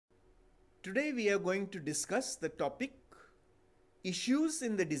Today we are going to discuss the topic issues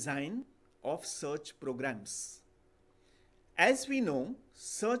in the design of search programs. As we know,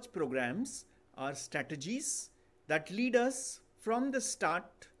 search programs are strategies that lead us from the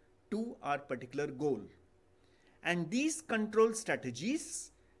start to our particular goal. And these control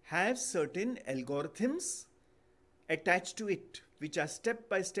strategies have certain algorithms attached to it, which are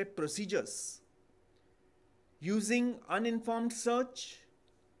step-by-step procedures. Using uninformed search,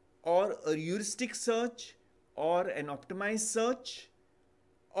 or a heuristic search, or an optimized search,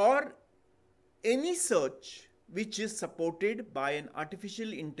 or any search which is supported by an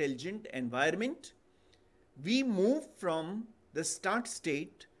artificial intelligent environment, we move from the start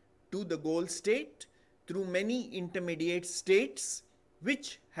state to the goal state through many intermediate states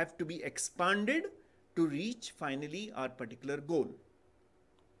which have to be expanded to reach finally our particular goal.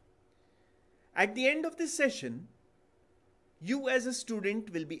 At the end of this session, you as a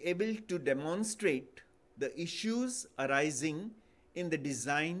student will be able to demonstrate the issues arising in the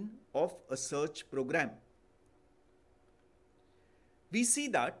design of a search program. We see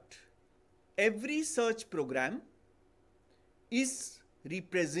that every search program is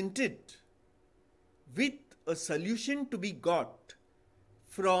represented with a solution to be got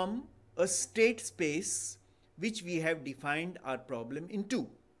from a state space which we have defined our problem into.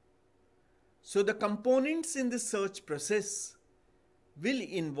 So the components in the search process will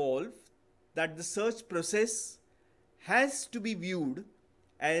involve that the search process has to be viewed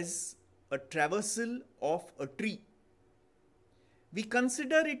as a traversal of a tree. We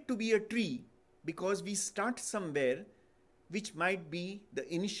consider it to be a tree because we start somewhere which might be the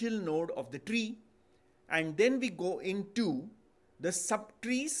initial node of the tree, and then we go into the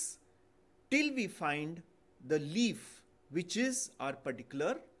subtrees till we find the leaf which is our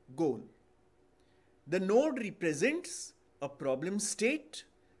particular goal. The node represents a problem state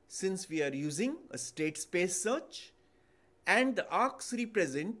since we are using a state space search, and the arcs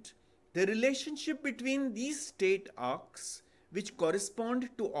represent the relationship between these state arcs which correspond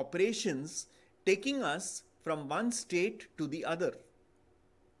to operations taking us from one state to the other.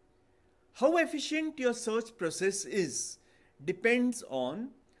 How efficient your search process is depends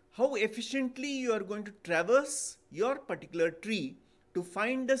on how efficiently you are going to traverse your particular tree to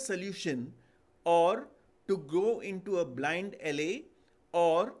find a solution, or to go into a blind alley,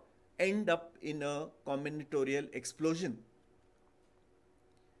 or end up in a combinatorial explosion.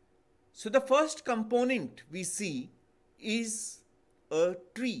 So the first component we see is a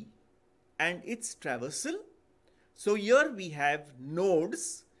tree and its traversal. So here we have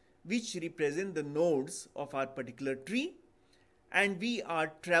nodes which represent the nodes of our particular tree, and we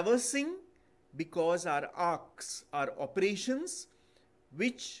are traversing because our arcs are operations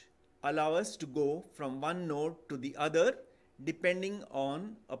which allow us to go from one node to the other depending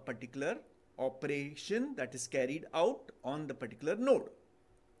on a particular operation that is carried out on the particular node.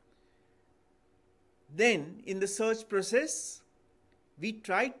 Then in the search process, we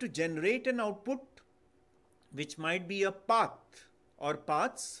try to generate an output which might be a path or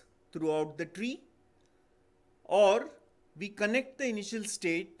paths throughout the tree, or we connect the initial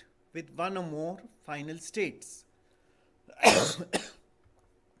state with one or more final states.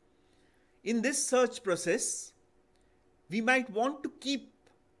 In this search process, we might want to keep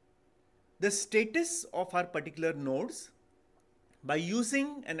the status of our particular nodes by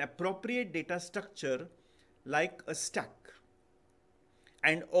using an appropriate data structure like a stack.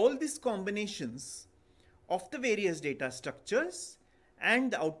 And all these combinations of the various data structures and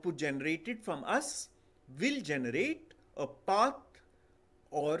the output generated from us will generate a path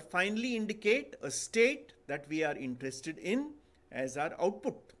or finally indicate a state that we are interested in as our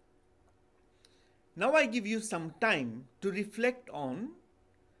output. Now I give you some time to reflect on,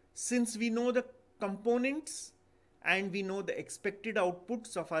 since we know the components and we know the expected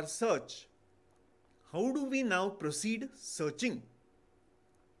outputs of our search, how do we now proceed searching?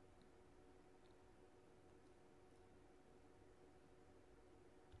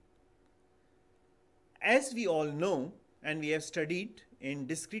 As we all know, and we have studied in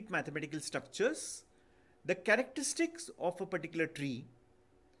discrete mathematical structures, the characteristics of a particular tree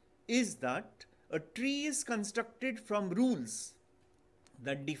is that a tree is constructed from rules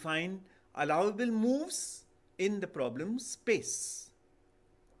that define allowable moves in the problem space.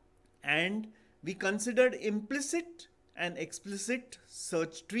 And we considered implicit and explicit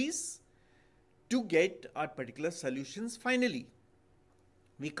search trees to get our particular solutions finally.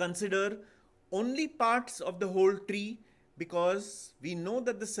 We consider only parts of the whole tree because we know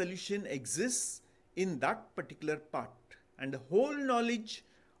that the solution exists in that particular part, and the whole knowledge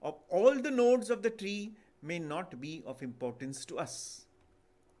of all the nodes of the tree may not be of importance to us.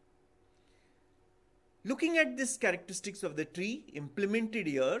 Looking at these characteristics of the tree implemented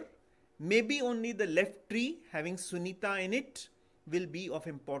here, maybe only the left tree having Sunita in it will be of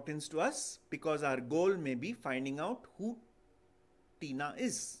importance to us, because our goal may be finding out who Tina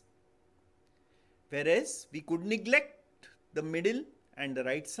is. Whereas we could neglect the middle and the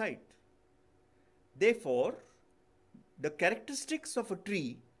right side. Therefore, the characteristics of a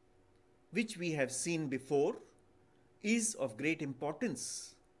tree, which we have seen before, is of great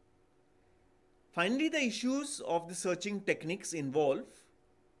importance. Finally, the issues of the searching techniques involve: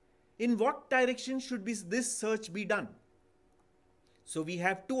 in what direction should this search be done? So we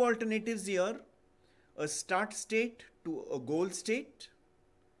have two alternatives here: a start state to a goal state,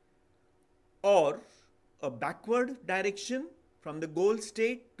 or a backward direction from the goal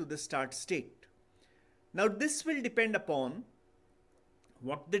state to the start state. Now this will depend upon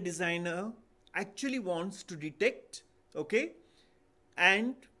what the designer actually wants to detect, okay,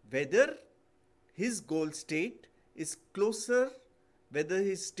 and whether his goal state is closer, whether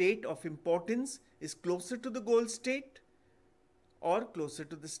his state of importance is closer to the goal state or closer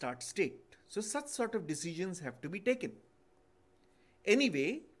to the start state. So such sort of decisions have to be taken.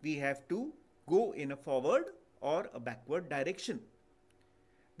 Anyway, we have to go in a forward or a backward direction.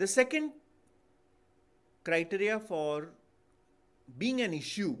 The second criteria for being an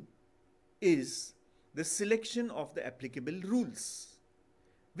issue is the selection of the applicable rules.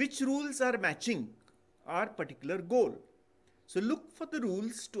 Which rules are matching our particular goal? So look for the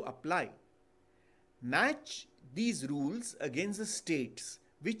rules to apply. Match these rules against the states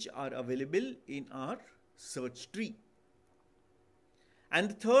which are available in our search tree. And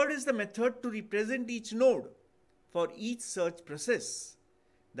the third is the method to represent each node for each search process.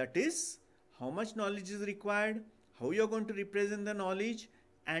 That is, how much knowledge is required, how you are going to represent the knowledge,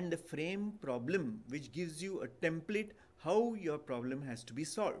 and the frame problem, which gives you a template how your problem has to be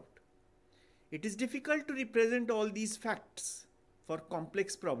solved. It is difficult to represent all these facts for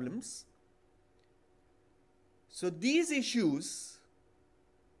complex problems. So these issues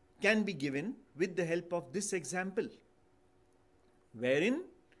can be given with the help of this example, wherein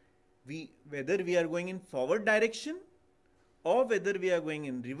whether we are going in forward direction or whether we are going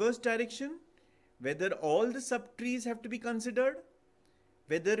in reverse direction, whether all the subtrees have to be considered,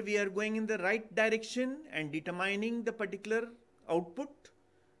 whether we are going in the right direction and determining the particular output.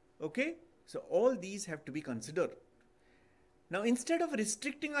 Okay, so all these have to be considered. Now, instead of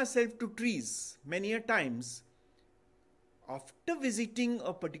restricting ourselves to trees, many a times, after visiting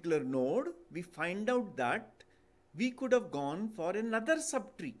a particular node, we find out that we could have gone for another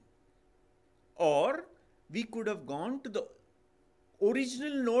subtree, or we could have gone to the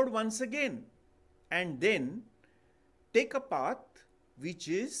original node once again and then take a path which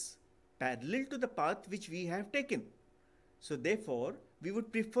is parallel to the path which we have taken. So therefore, we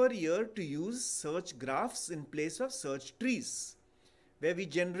would prefer here to use search graphs in place of search trees, where we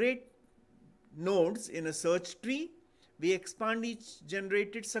generate nodes in a search tree, we expand each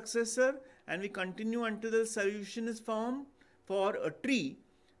generated successor, and we continue until the solution is found for a tree.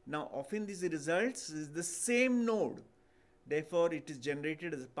 Now often these results is the same node. Therefore, it is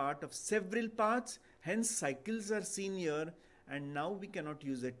generated as a part of several paths, hence cycles are seen here, and now we cannot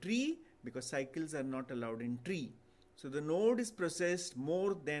use a tree because cycles are not allowed in tree. So the node is processed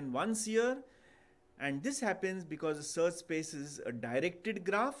more than once here, and this happens because the search space is a directed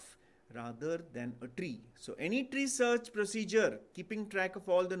graph rather than a tree. So any tree search procedure keeping track of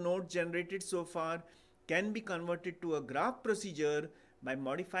all the nodes generated so far can be converted to a graph procedure by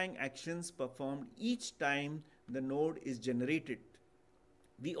modifying actions performed each time the node is generated.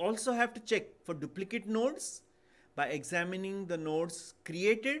 We also have to check for duplicate nodes by examining the nodes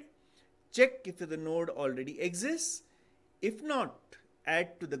created, check if the node already exists. If not,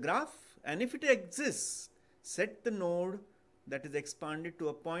 add to the graph, and if it exists, set the node that is expanded to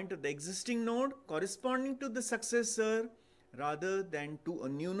a point of the existing node corresponding to the successor rather than to a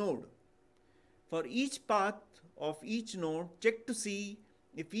new node. For each path of each node, check to see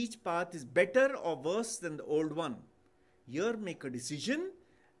if each path is better or worse than the old one. Here make a decision,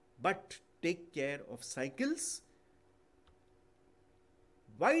 but take care of cycles.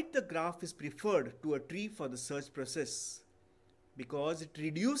 Why the graph is preferred to a tree for the search process? Because it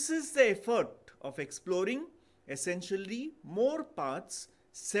reduces the effort of exploring essentially more paths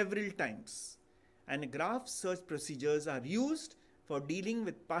several times. And graph search procedures are used for dealing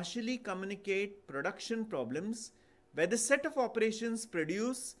with partially communicate production problems where the set of operations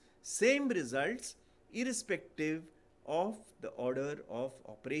produce same results irrespective of the order of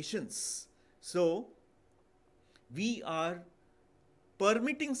operations. So we are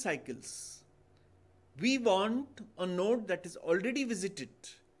permitting cycles. We want a node that is already visited,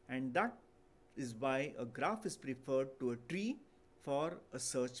 and that is why a graph is preferred to a tree for a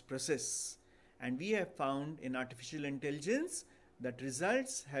search process. And we have found in artificial intelligence that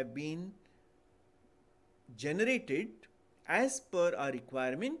results have been generated as per our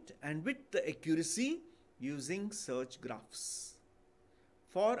requirement and with the accuracy using search graphs.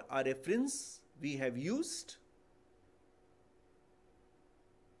 For our reference, we have used.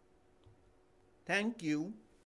 Thank you.